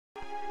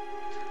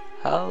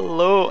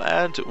Hello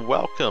and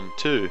welcome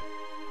to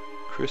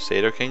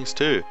Crusader Kings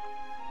 2.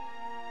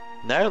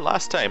 Now,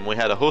 last time we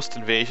had a host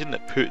invasion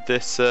that put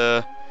this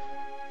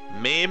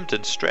maimed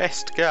and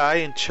stressed guy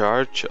in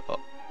charge,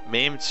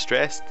 maimed,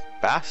 stressed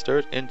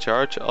bastard in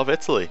charge of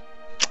Italy.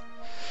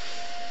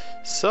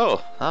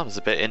 So, that was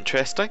a bit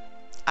interesting.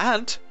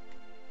 And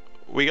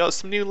we got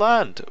some new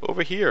land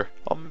over here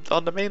on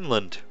the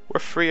mainland. We're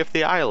free of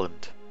the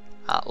island.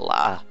 At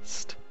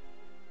last.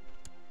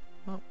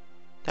 Oh,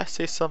 did I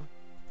say some?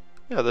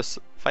 Yeah, there's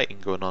fighting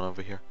going on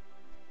over here.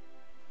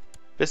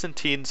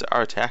 Byzantines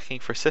are attacking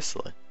for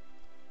Sicily.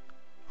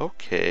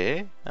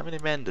 Okay, how many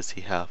men does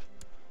he have?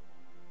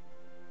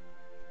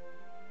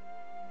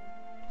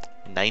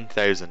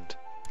 9,000.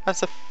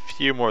 That's a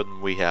few more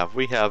than we have.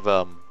 We have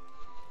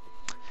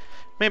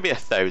maybe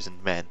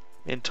 1,000 men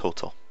in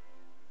total.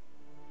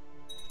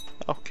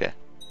 Okay.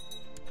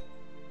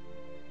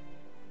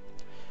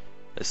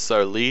 This is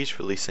our liege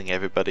releasing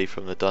everybody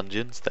from the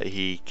dungeons that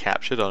he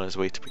captured on his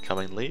way to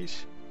becoming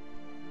liege.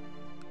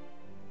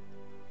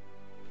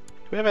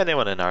 Do we have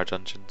anyone in our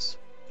dungeons?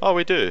 Oh,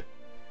 we do.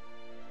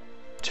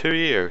 2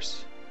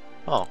 years.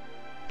 Oh,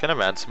 can I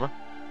ransom her?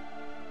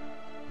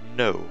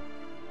 No.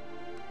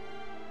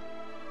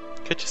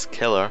 Could just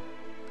kill her.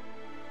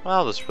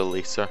 I'll just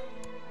release her.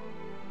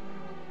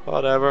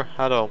 Whatever,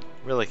 I don't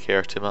really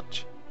care too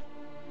much.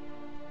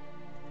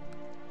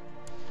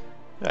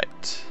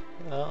 Right.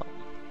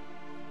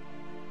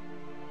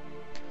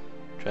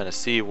 Trying to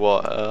see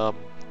what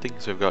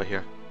things we've got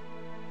here.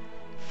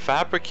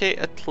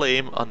 Fabricate a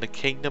claim on the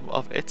Kingdom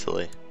of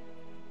Italy.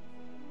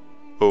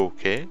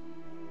 Okay.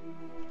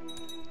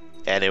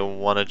 Anyone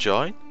want to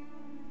join?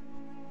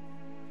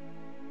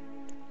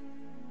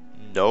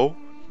 No.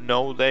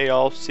 No, they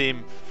all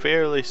seem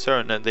fairly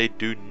certain that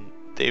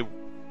they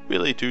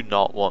really do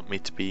not want me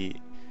to be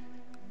in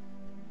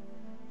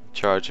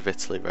charge of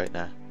Italy right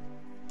now.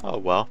 Oh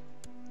well.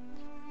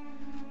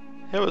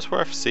 It was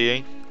worth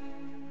seeing.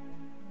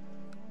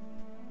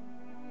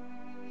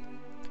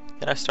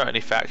 Can I start any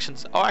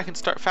factions? Oh, I can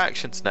start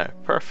factions now.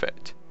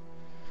 Perfect.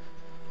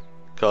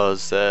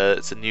 Because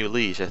it's a new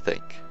liege, I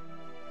think.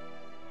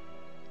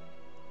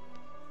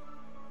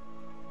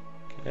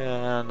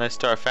 Can I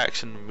start a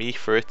faction me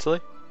for Italy?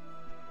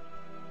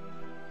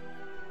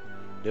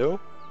 No.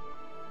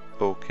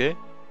 Okay.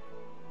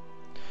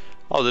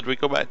 Oh, did we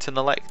go back to an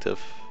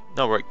elective?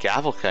 No, we're at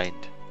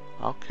Gavelkind.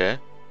 Okay.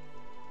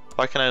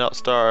 Why can I not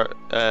start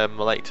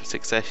elective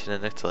succession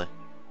in Italy?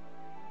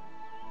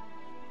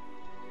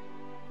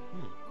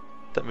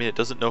 That mean it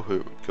doesn't know who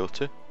it would go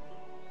to?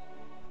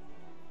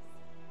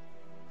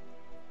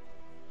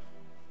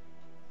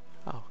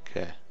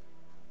 Okay.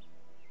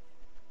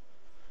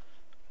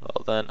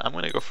 Well then, I'm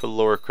going to go for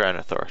Lower Crown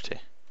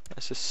Authority.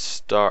 Let's just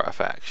start a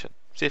faction.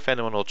 See if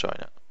anyone will join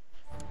it.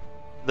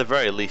 At the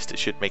very least, it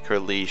should make our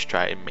liege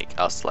try and make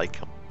us like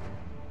him.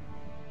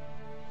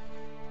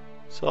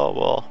 So,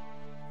 well...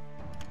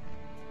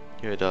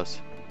 here it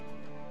does.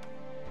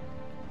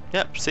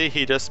 Yep, see,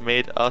 he just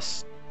made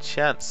us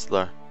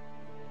Chancellor.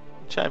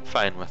 Which I'm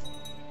fine with.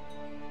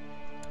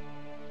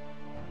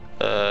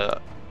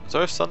 Is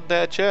our son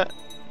dead yet?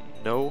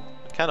 No.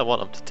 I kinda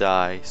want him to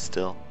die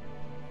still.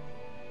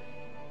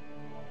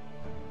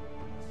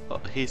 Oh,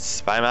 he's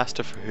Spy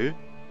Master for who?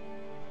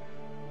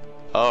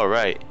 Oh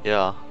right,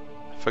 yeah.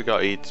 I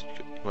forgot he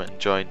went and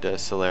joined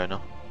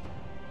Salerno.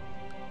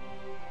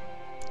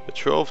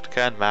 Betrothed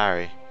can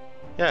marry.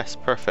 Yes,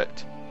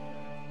 perfect.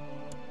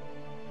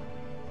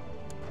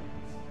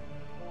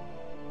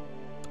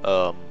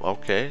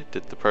 Okay,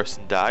 did the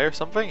person die or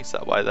something? Is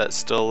that why that's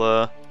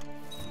still,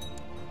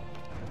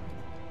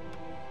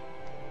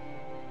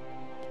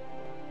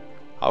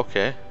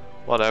 okay,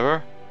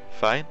 whatever,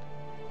 fine.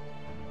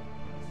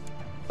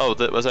 Oh,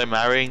 was I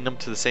marrying them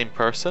to the same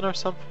person or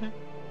something?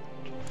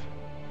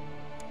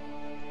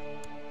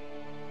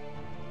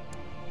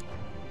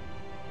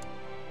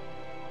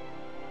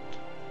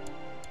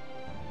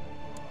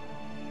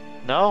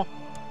 No?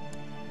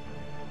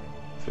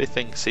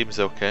 Everything seems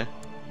okay.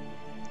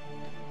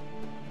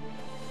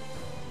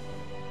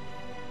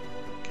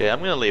 Okay, I'm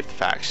gonna leave the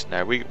faction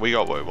now. We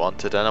got what we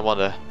wanted, and I want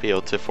to be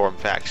able to form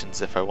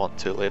factions if I want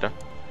to later.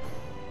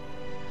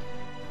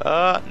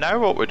 Now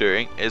what we're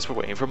doing is we're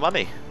waiting for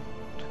money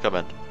to come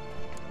in.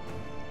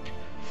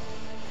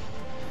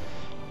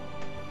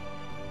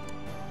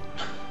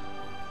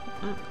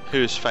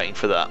 Who's fighting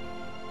for that?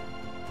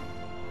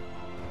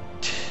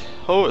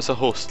 Oh, it's a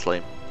host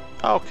claim.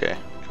 Okay,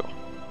 cool.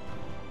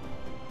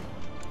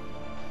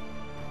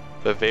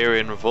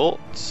 Bavarian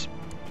revolts.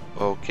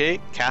 Okay,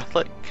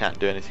 Catholic, can't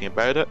do anything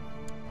about it.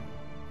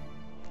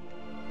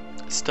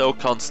 Still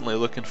constantly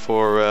looking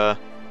for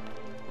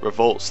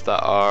revolts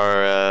that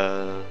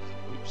are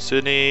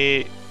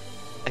Sunni,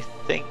 I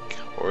think,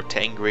 or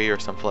Tengri or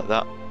something like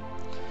that.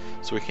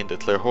 So we can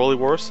declare holy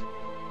wars.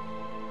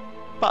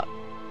 But,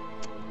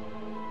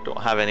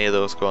 don't have any of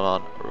those going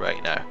on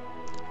right now.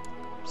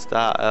 Is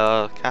that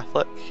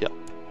Catholic? Yep.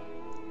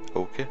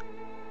 Okay.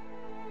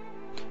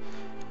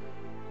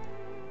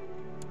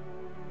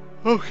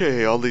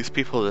 Okay, all these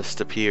people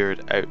just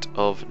appeared out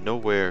of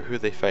nowhere. Who are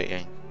they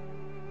fighting?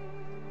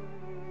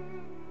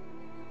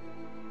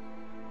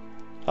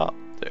 Oh,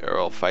 they're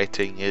all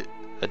fighting it.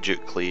 A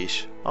Duke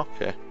Liege.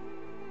 Okay.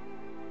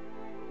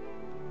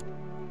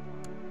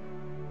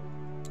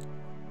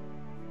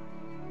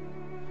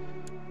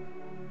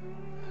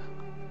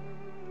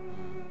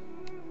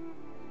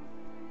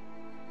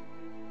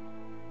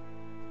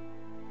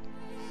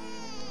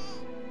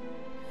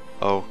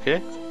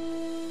 Okay.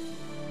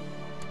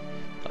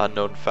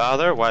 Unknown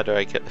father, why do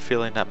I get the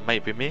feeling that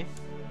might be me?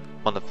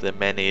 One of the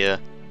many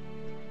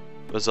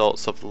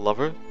results of the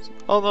lovers.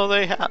 Although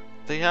they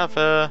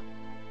have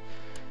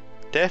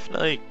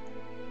definitely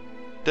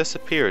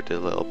disappeared a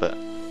little bit.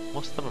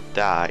 Most of them have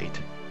died.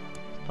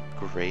 Not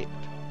great.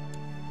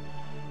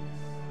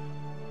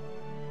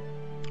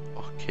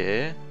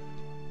 Okay.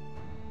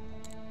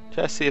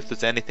 Try to see if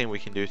there's anything we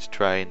can do to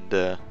try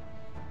and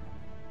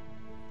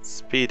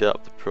speed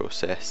up the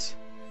process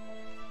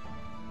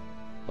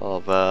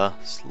of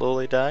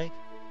slowly dying.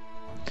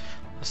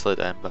 Not slow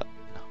down, but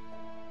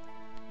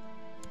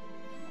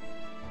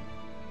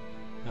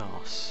no.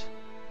 Yes.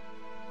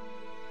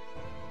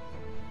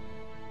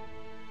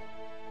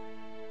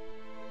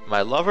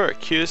 My lover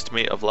accused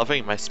me of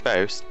loving my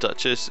spouse,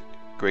 Duchess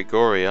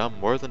Gregoria,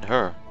 more than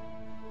her.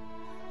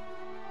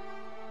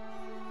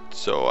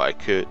 So I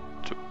could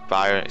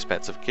buy her an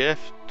expensive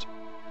gift,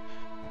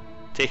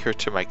 take her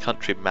to my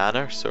country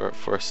manor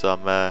for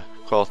some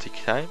quality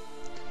time,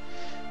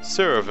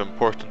 serve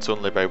importance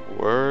only by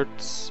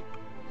words,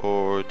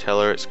 or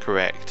tell her it's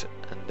correct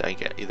and I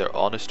get either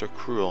honest or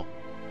cruel.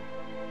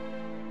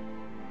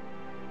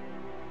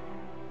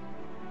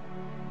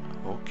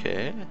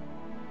 Okay.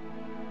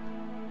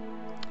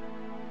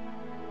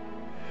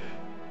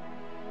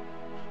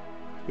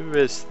 Who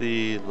is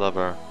the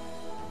lover?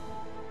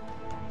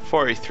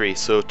 43,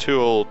 so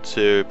too old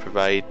to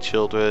provide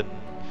children,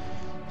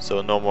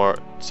 so no more.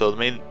 So the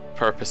main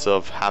purpose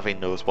of having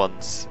those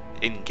ones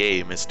in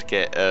game is to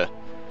get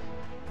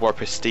more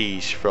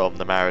prestige from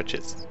the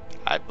marriages,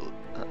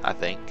 I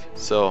think.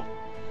 So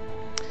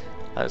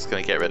I'm just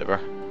gonna get rid of her.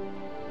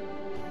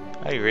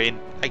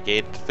 I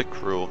gained the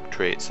cruel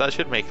trait, so that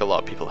should make a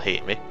lot of people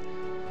hate me.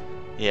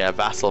 Yeah,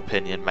 vassal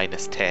opinion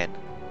 -10.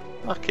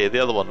 Okay, the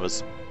other one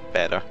was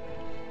better.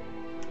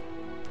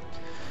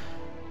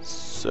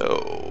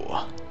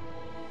 So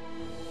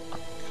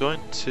I'm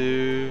going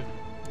to.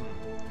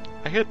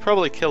 I could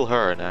probably kill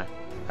her now,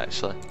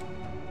 actually.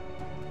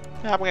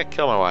 Yeah, I'm gonna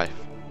kill my wife.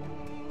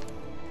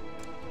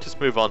 Just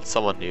move on to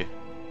someone new.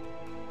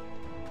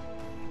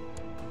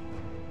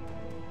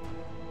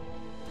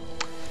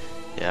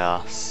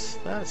 Yes,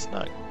 that's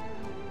not.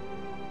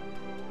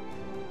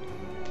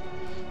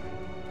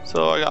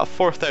 So I got a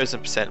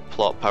 4,000%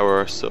 plot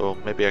power, so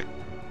maybe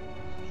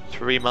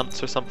 3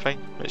 months or something.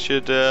 It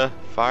should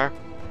fire.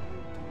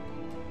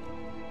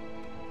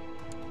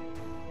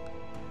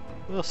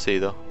 We'll see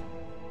though.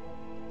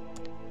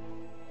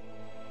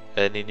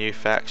 Any new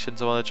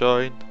factions I want to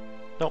join?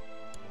 Nope.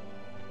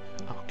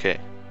 Okay.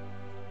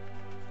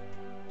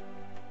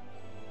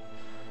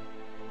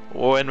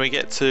 When we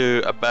get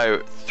to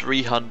about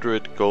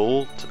 300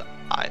 gold,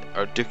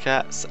 or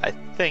ducats, I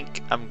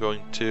think I'm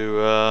going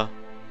to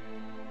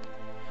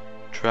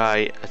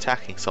try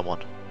attacking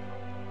someone.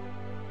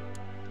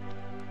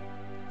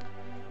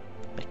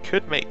 I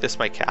could make this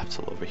my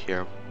capital over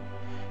here.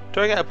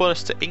 Do I get a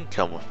bonus to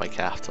income with my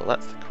capital?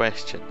 That's the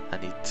question I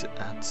need to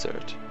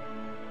answered.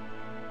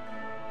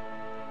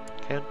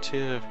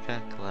 County of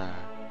Cagliari.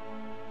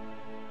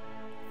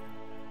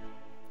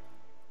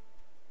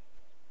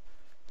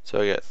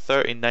 So I get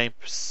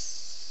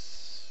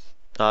 39%.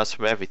 No, that's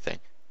from everything.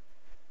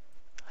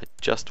 I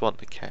just want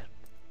the count.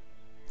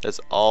 That's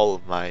all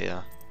of my.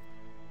 I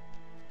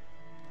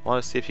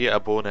want to see if you get a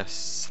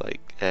bonus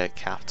like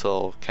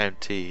capital,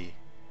 county,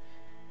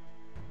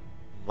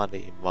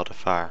 money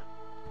modifier.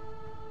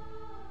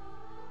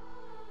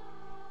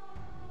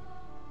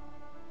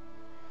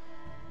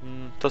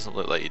 Doesn't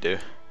look like you do.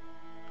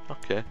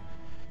 Okay.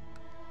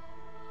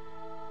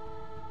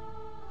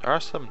 There are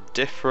some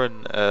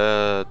different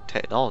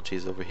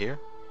technologies over here.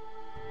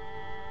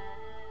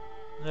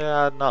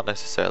 Yeah, not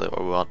necessarily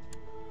what we want.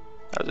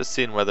 I was just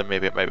seeing whether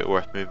maybe it might be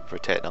worth moving for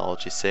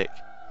technology's sake.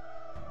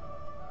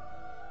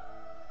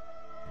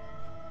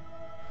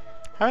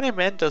 How many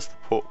men does the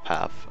Pope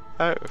have?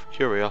 Out of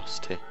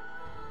curiosity.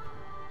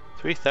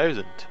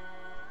 3,000.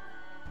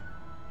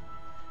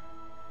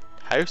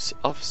 House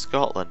of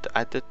Scotland.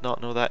 I did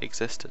not know that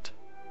existed.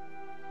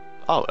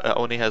 Oh, it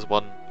only has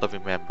one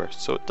living member,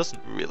 so it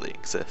doesn't really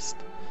exist.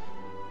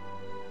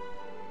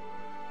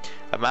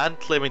 A man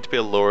claiming to be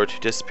a lord who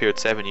disappeared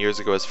 7 years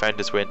ago has found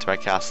his way into my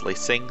castle. He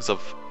sings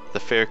of the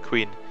fair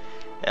queen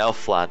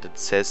Elfland and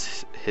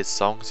says his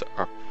songs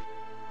are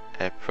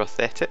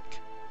prophetic.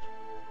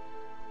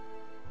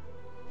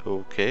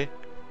 Okay.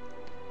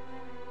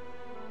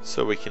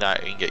 So we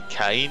can get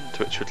kind,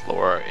 which would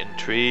lower our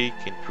intrigue,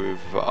 improve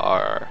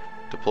our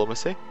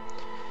diplomacy.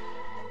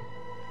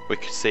 We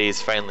could say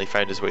he's finally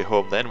found his way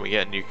home then. We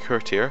get a new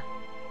courtier.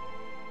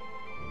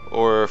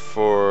 or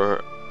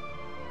for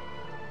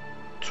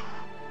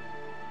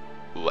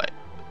like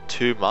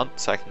 2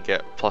 months I can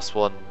get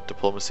 +1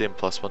 diplomacy and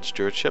 +1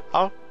 stewardship.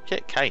 I'll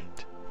get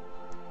kind.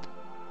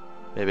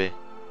 Maybe.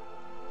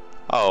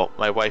 Oh,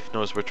 my wife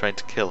knows we're trying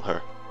to kill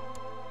her.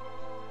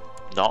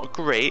 Not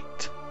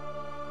great.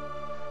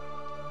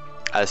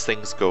 As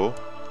things go.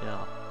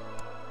 Yeah.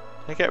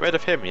 Can I get rid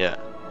of him yet?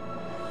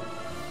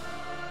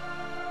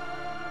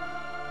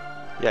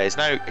 Yeah, he's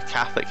now a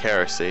Catholic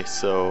heresy,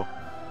 so...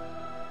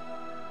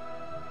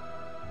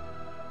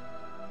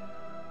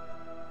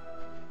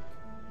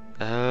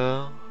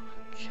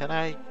 Can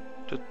I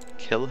just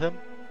kill him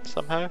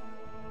somehow?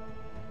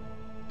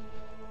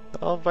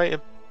 I'll invite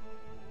him.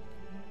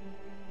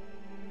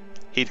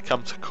 He'd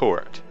come to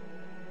court.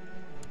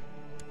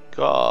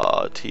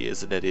 God, he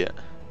is an idiot.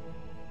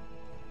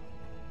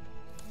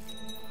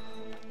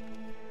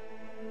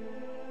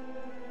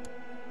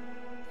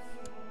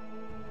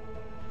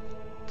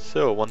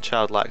 So, one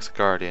child lacks a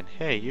guardian.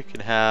 Hey, you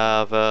can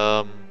have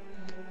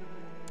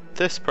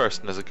this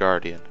person as a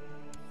guardian.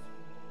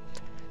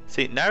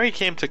 See, now he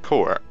came to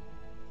court.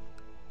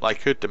 I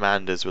could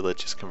demand his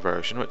religious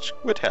conversion, which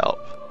would help.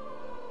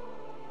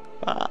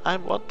 But I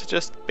want to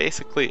just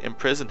basically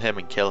imprison him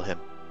and kill him.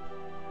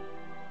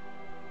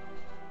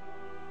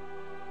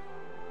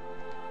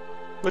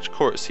 Which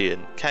court's he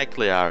in?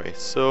 Cagliari.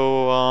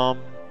 So,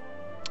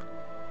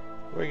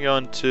 we're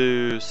going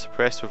to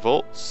suppress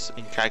revolts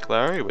in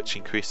Cagliari, which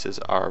increases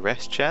our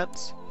arrest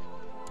chance.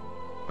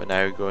 We're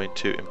now going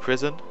to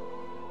imprison.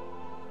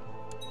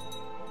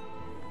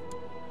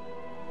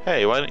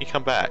 Hey, why don't you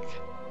come back?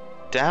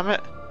 Damn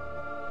it!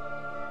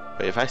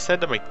 Wait, if I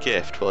send him a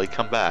gift, will he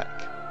come back?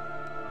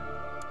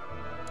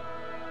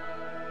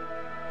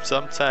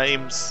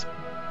 Sometimes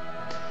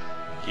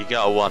you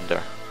gotta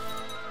wonder.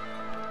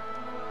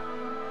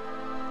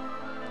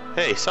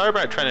 Hey, sorry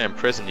about trying to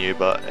imprison you,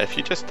 but if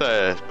you just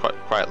quite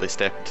quietly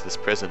step into this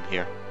prison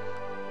here.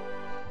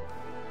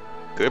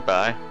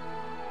 Goodbye.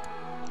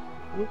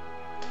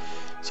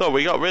 So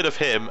we got rid of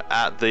him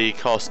at the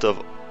cost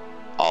of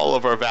all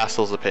of our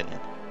vassals' opinion.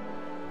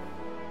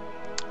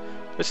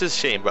 Which is a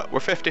shame, but we're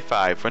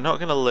 55. We're not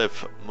going to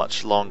live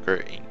much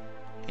longer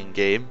in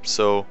game,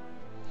 so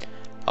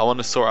I want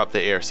to sort out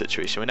the heir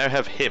situation. We now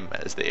have him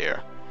as the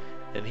heir,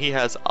 and he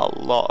has a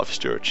lot of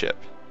stewardship.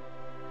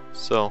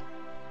 So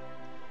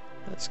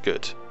that's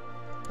good.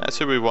 That's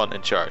who we want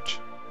in charge.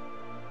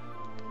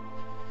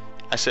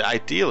 Actually,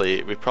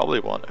 ideally, we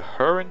probably want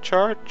her in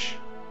charge,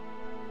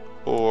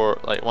 or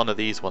like one of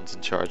these ones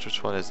in charge.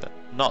 Which one is it?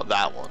 Not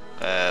that one.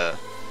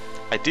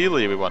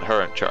 Ideally, we want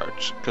her in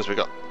charge because we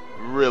got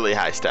really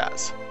high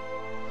stats.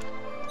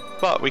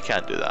 But we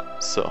can't do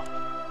that. So,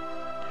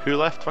 who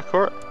left my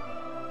court?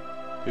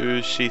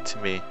 Who's she to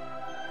me?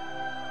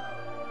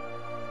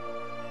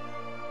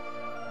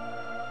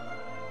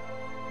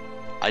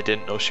 I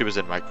didn't know she was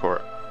in my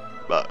court,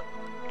 but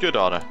good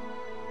on her.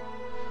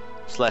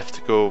 Just left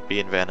to go be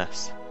in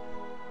Venice.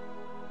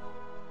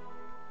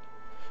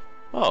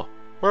 Oh,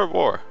 we're at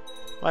war.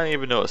 I didn't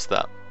even notice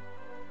that.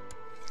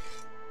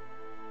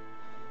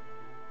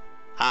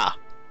 Ah,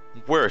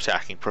 we're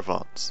attacking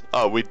Provence.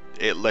 Oh,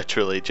 it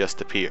literally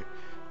just appeared.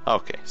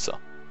 Okay, so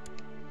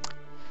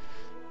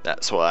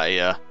that's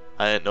why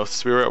I didn't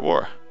notice we were at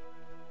war.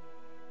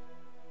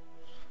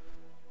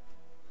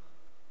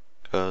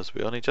 Because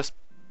we only just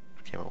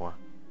became at war.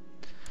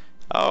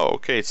 Oh,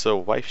 okay, so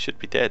wife should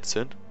be dead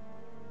soon.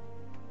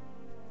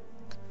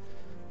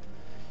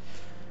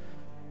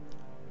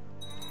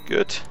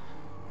 Good.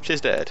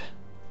 She's dead.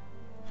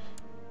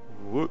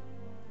 Whoop.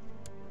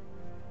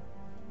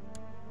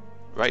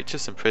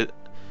 Righteous imprison.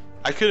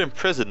 I could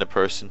imprison the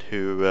person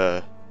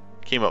who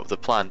came up with the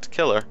plan to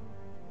kill her.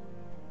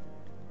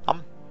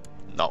 I'm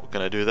not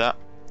gonna do that.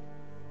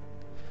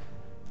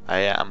 I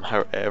am,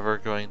 however,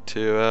 going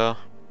to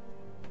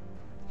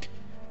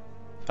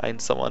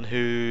find someone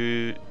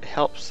who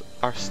helps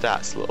our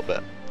stats a little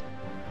bit.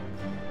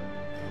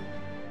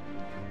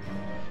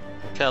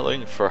 I'm kind of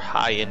looking for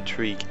high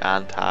intrigue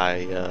and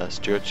high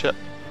stewardship.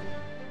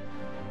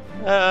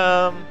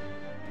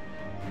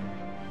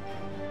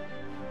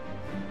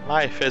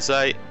 My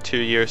Fizzite, 2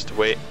 years to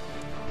wait.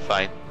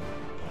 Fine.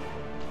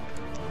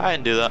 I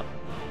can do that.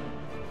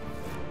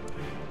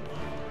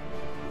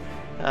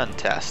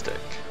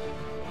 Fantastic.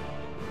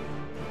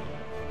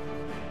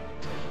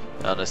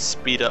 I'm gonna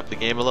speed up the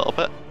game a little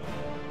bit.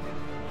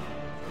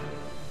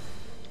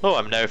 Oh,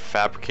 I'm now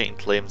fabricating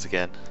claims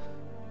again.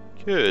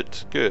 Good,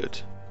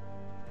 good.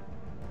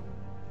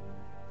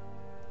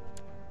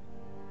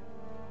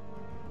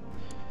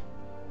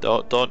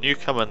 Don't you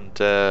come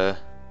and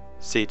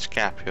siege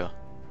Capua.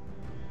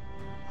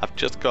 I've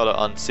just got it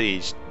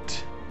unsieged.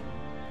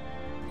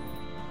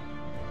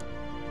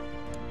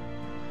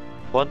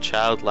 One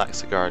child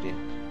lacks a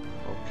guardian.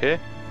 Okay.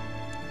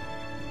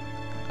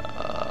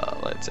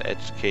 Let's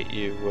educate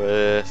you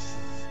with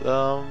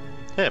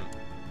him.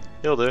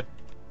 He'll do.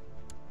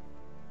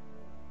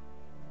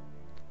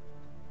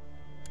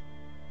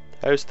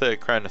 How's the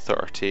Crown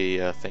Authority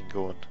thing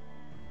going?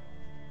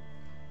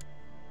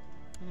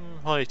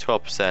 Only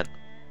 12%.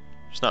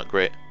 It's not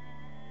great.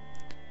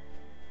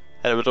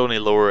 And it would only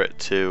lower it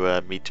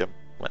to medium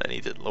when I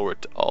need it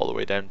lowered all the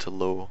way down to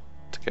low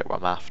to get what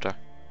I'm after.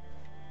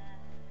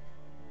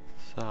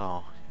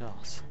 So,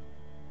 yes.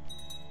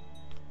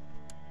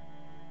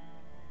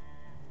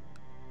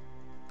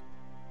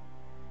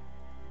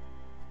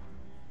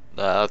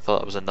 I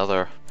thought it was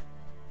another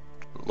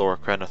lower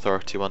crown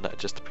authority one that had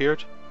just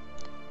appeared.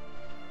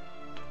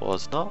 It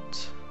was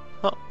not.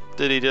 Oh,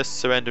 did he just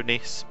surrender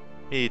Nice?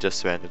 He just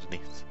surrendered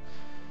Nice.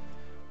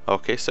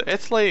 Okay, so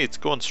Italy, it's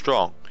going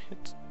strong.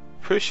 It's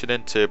pushing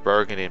into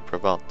Burgundy and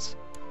Provence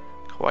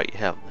quite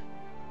heavily.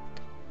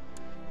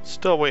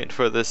 Still waiting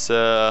for this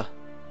guy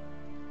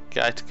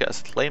to get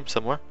us a claim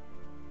somewhere.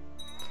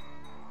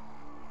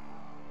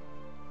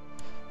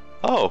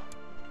 Oh,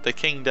 the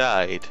king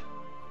died.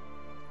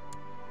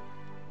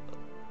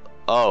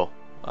 Oh,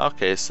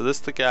 okay, so this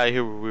is the guy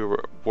who we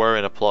were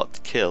in a plot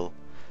to kill,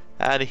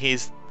 and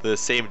he's the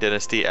same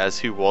dynasty as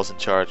who was in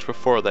charge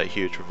before that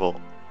huge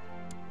revolt.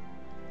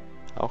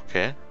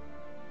 Okay.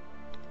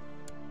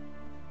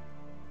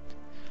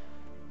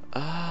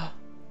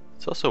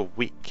 It's also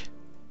weak.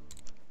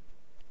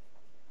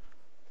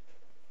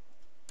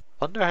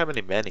 Wonder how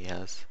many men he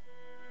has.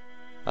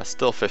 That's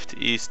still 50.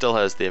 He still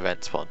has the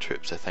event spawn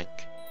troops, I think.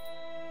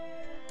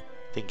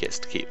 I think he gets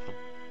to keep them.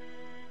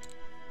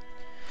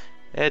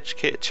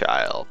 Educate a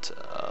child.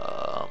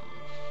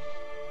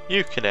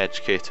 You can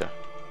educate her.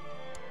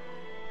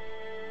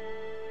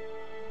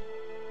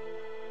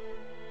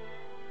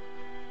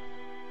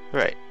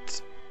 Right.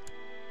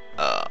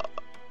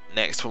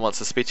 Next one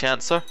wants a speech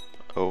answer.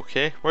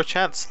 Okay, we're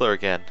Chancellor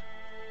again.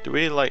 Do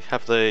we like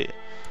have the...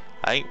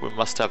 I think we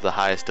must have the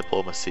highest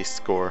diplomacy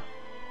score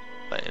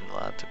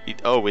inland.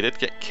 Oh, we did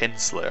get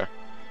Kinslayer.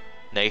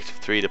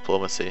 -3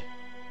 diplomacy.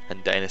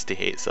 And Dynasty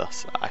hates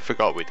us. I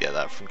forgot we'd get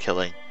that from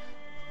killing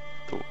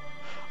the...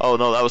 Oh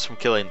no, that was from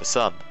killing the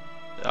sun.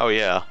 Oh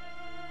yeah.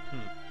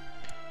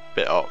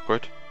 Bit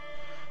awkward.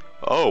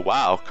 Oh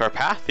wow,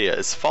 Carpathia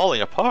is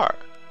falling apart.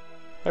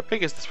 How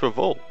big is this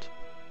revolt?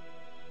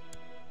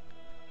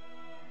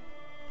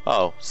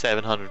 Oh,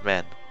 700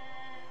 men.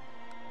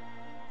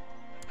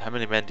 How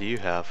many men do you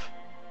have?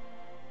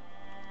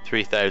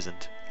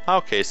 3,000.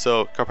 Okay,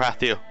 so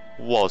Carpathia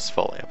was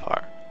falling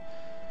apart.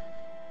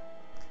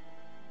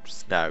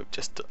 It's now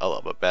just a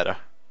little bit better.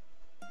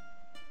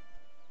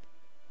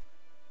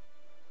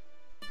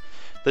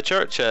 The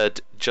church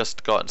had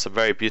just gotten some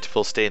very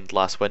beautiful stained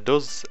glass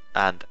windows,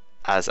 and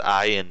as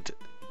I and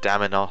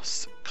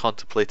Daminos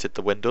contemplated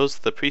the windows,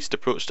 the priest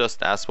approached us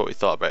and asked what we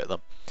thought about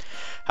them.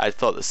 I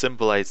thought the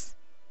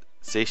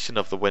symbolization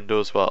of the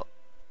windows, well,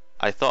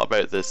 I thought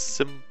about the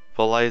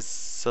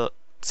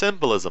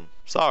symbolism,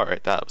 sorry,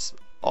 that was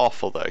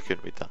awful that I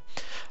couldn't read that,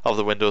 of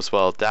the windows,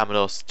 while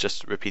Daminos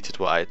just repeated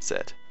what I had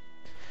said.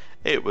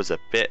 It was a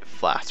bit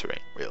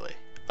flattering, really.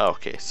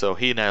 Okay, so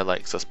he now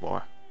likes us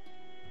more.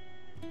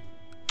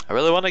 I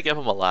really want to give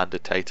him a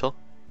landed title,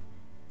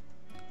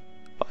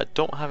 but I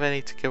don't have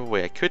any to give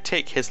away. I could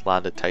take his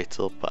landed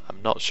title, but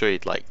I'm not sure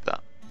he'd like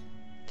that.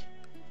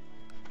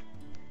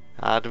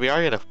 And we are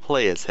going to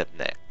play as him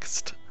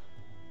next.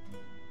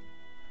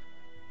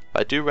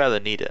 But I do rather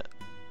need it,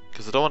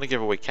 because I don't want to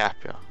give away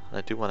Capua, and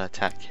I do want to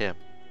attack him.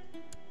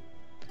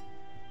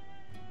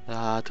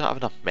 I don't have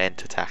enough men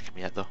to attack him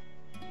yet though.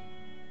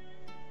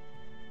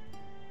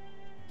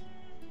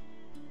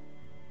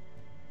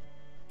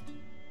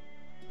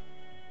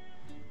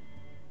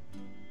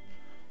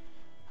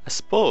 I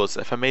suppose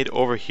if I made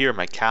over here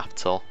my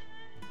capital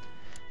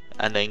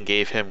and then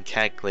gave him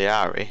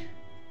Cagliari,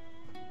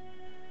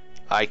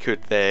 I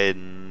could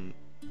then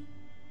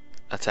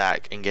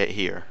attack and get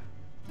here.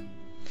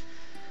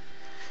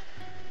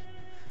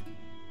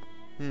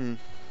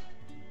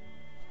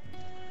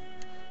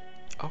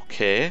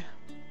 Okay.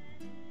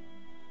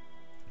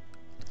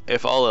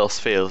 If all else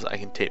fails, I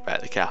can take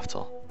back the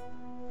capital.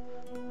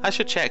 I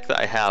should check that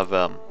I have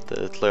the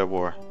declare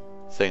war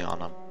thing on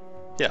him.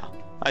 Yeah,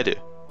 I do.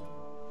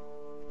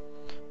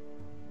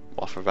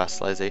 Offer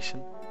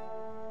vassalization.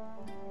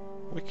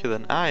 Weaker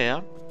than I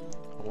am.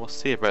 We'll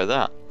see about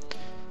that.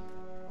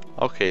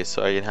 Okay,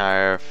 so I can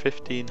hire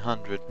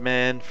 1,500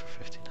 men for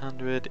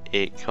 1,500,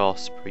 8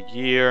 costs per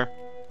year.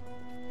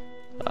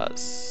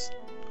 That's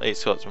 8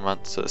 slots per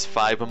month, so it's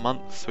 5 a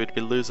month we'd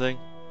be losing.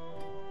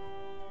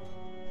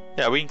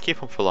 Yeah, we can keep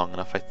them for long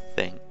enough, I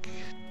think.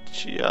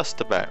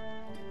 Just about.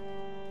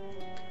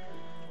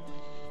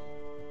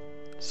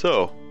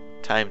 So,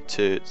 time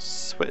to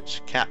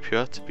switch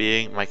Capua to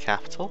being my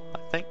capital, I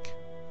think.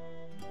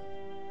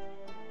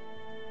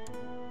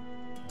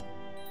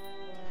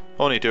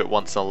 Only do it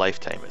once in a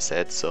lifetime, it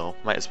said, so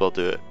might as well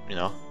do it, you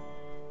know.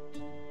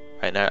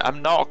 Right now,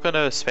 I'm not going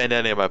to spend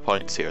any of my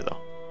points here though,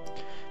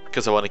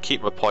 because I want to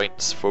keep my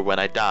points for when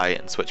I die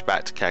and switch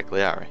back to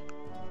Cagliari.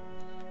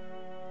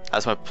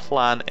 That's my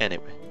plan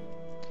anyway.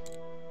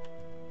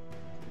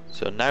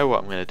 So now what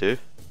I'm going to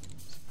do,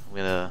 I'm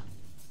going to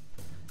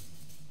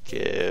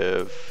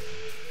give...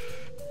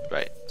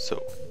 Right,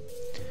 so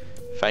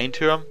find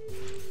who I'm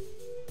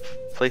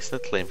placing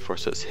the claim for,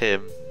 so it's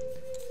him.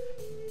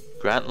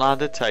 Grant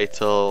landed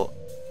title,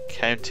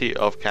 County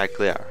of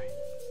Cagliari.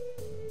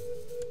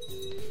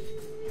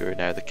 You are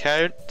now the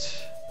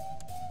Count.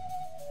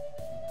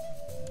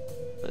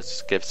 Let's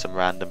just give some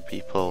random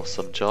people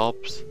some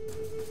jobs.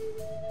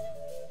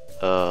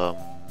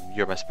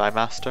 You're my spy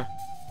master.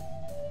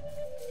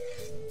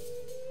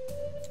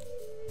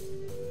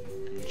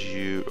 And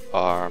you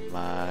are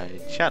my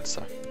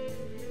chancellor.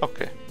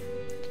 Okay.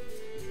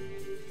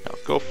 Now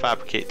go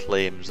fabricate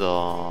claims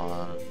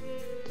on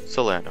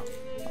Salerno.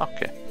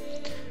 Okay.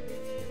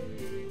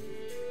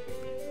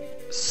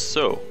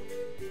 So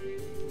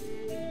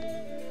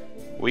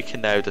we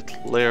can now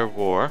declare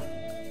war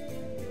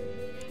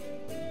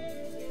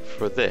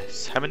for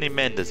this. How many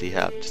men does he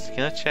have? Just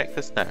can I check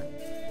this now?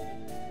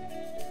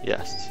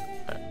 Yes.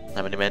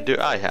 How many men do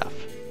I have?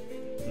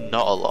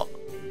 Not a lot.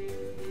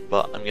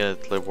 But I'm gonna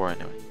declare war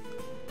anyway.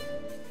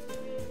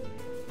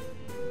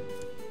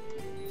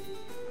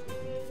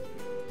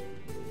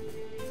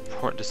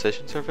 Important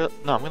decisions are available?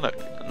 No, I'm not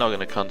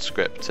gonna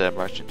conscript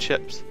merchant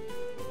ships.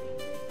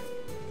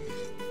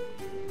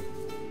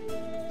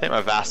 I think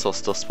my vassals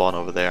still spawn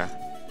over there.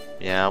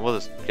 Yeah, we'll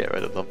just get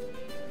rid of them.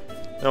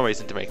 No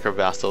reason to make our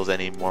vassals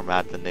any more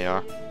mad than they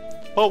are.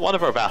 Well, one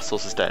of our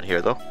vassals is down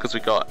here though, because we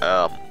got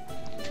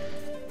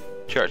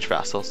church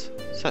vassals,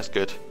 so that's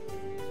good.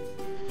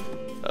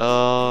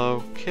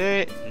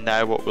 Okay,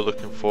 now what we're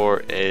looking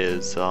for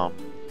is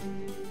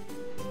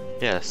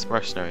yes,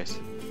 mercenaries.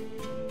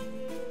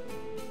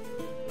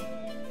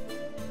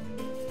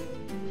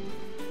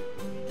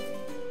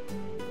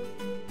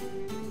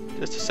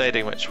 Just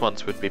deciding which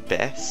ones would be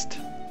best.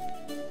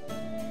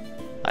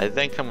 I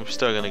think I'm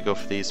still going to go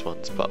for these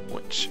ones, but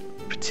which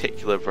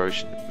particular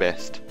version is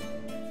best?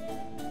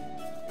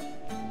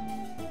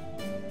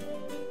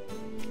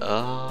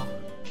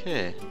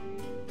 Okay.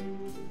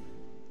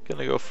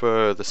 Gonna go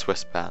for the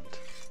Swiss band.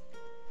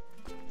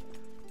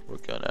 We're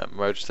gonna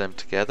merge them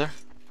together.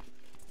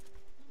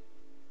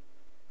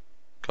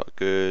 Got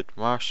good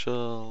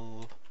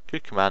marshal,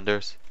 good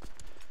commanders.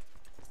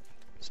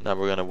 So now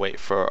we're gonna wait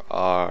for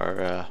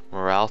our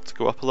morale to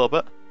go up a little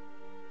bit.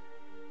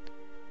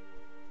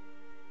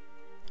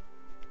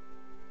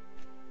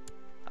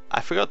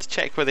 I forgot to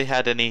check whether he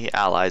had any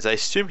allies. I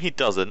assume he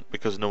doesn't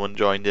because no one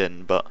joined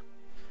in, but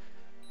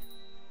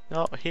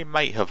no, he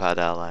might have had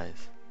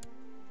allies.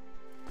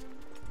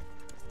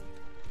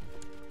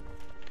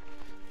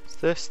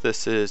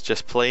 This is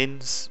just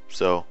plains,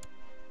 so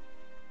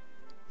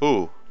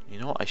ooh, you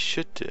know what I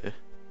should do?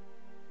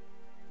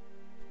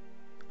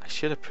 I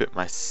should put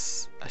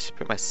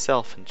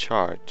myself in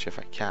charge if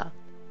I can.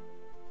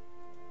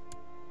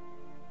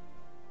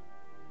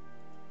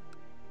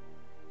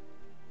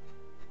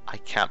 I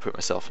can't put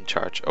myself in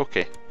charge.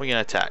 Okay, we're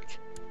gonna attack.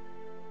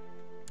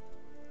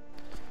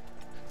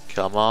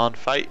 Come on,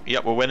 fight.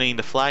 Yep, we're winning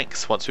the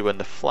flanks. Once we win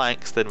the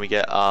flanks, then we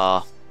get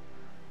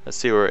let's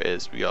see where it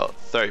is. We got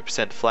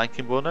 30%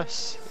 flanking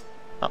bonus.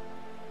 Oh.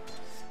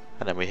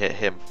 And then we hit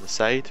him from the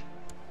side.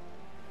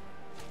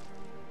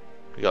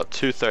 We got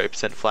two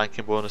 30%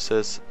 flanking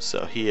bonuses,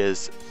 so he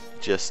is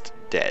just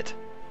dead.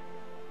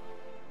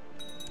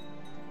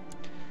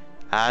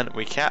 And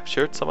we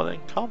captured someone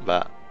in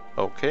combat.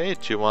 Okay,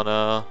 do you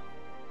wanna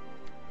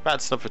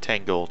ransom for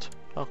 10 gold?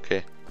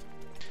 Okay.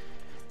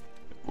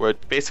 We're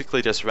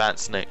basically just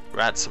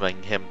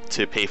ransoming him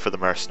to pay for the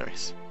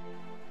mercenaries.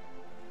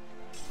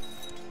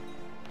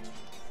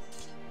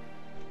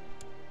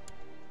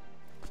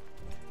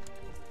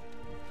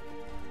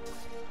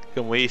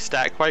 Can we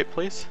stack white,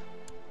 please?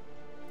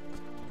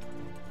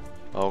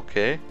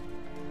 Okay.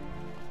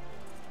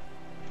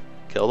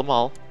 Kill them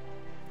all.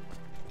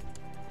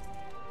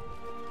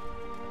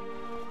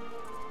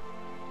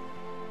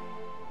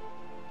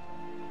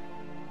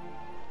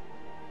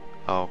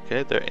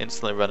 Okay, they're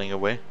instantly running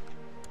away.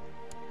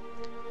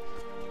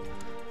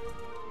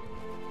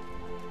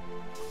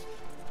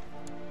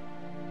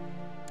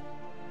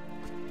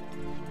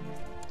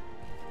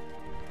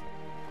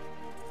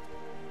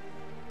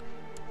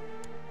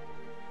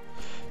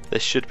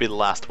 This should be the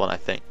last one, I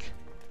think.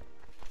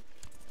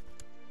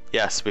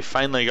 Yes, we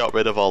finally got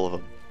rid of all of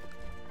them.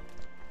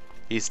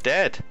 He's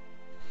dead.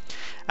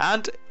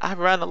 And I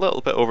ran a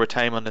little bit over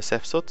time on this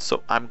episode,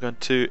 so I'm going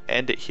to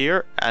end it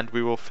here and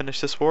we will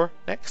finish this war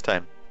next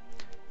time.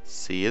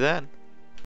 See you then.